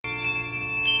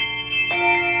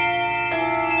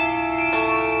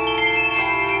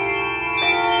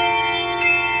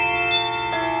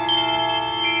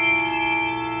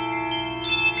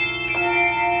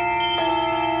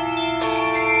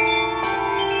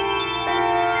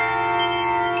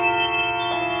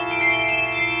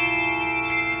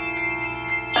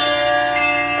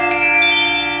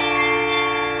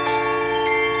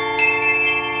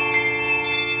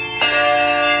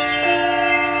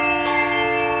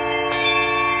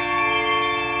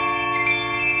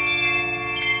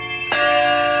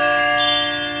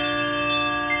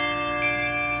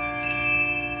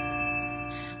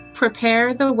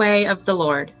Prepare the way of the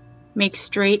Lord. Make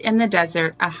straight in the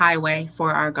desert a highway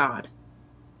for our God.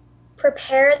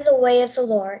 Prepare the way of the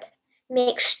Lord.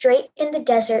 Make straight in the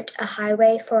desert a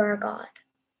highway for our God.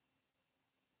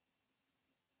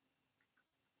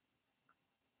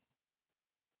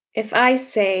 If I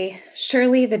say,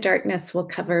 surely the darkness will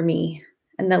cover me,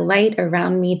 and the light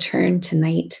around me turn to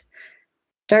night,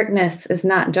 darkness is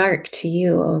not dark to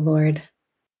you, O Lord.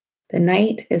 The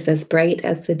night is as bright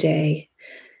as the day.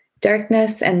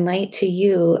 Darkness and light to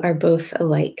you are both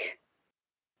alike.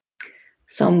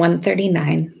 Psalm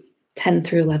 139, 10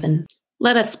 through 11.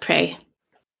 Let us pray.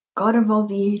 God of all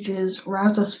the ages,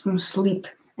 rouse us from sleep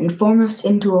and form us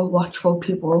into a watchful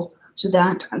people, so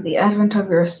that at the advent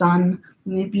of your Son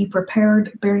we may be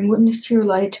prepared, bearing witness to your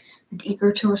light and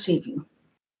eager to receive you.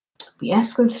 We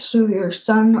ask this through your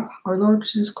Son, our Lord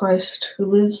Jesus Christ, who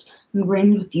lives and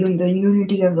reigns with you in the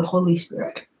unity of the Holy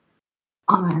Spirit.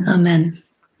 Amen. Amen.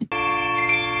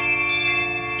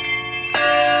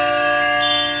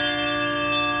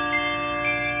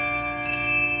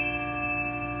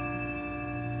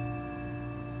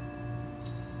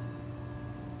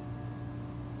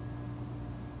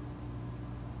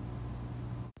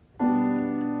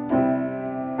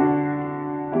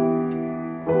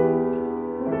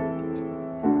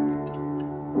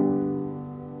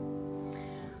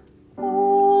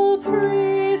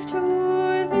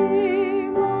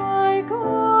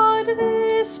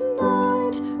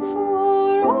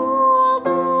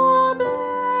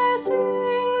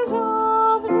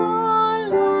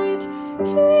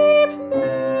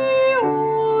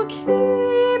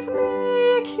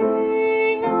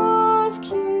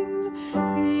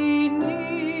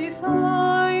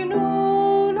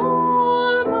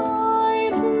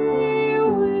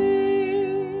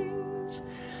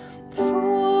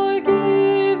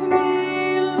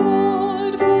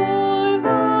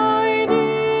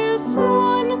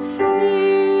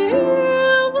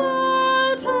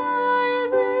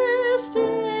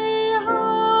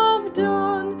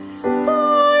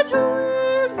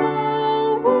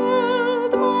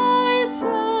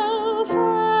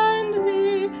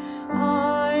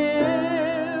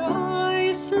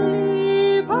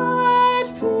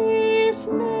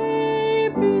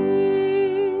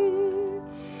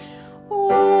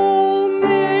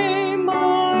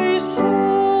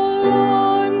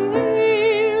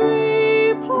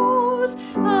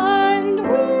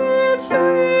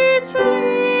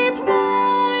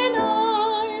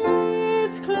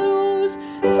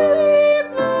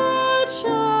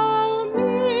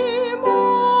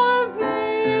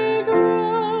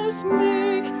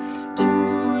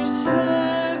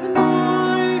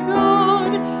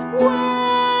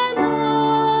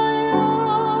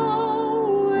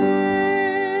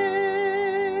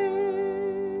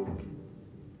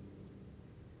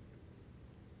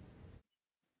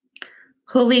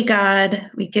 Holy God,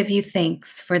 we give you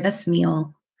thanks for this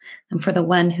meal and for the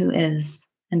one who is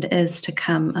and is to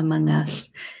come among us.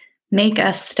 Make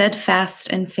us steadfast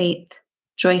in faith,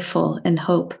 joyful in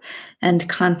hope, and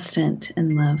constant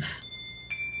in love.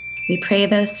 We pray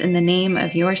this in the name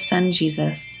of your Son,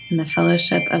 Jesus, in the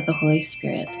fellowship of the Holy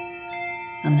Spirit.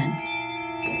 Amen.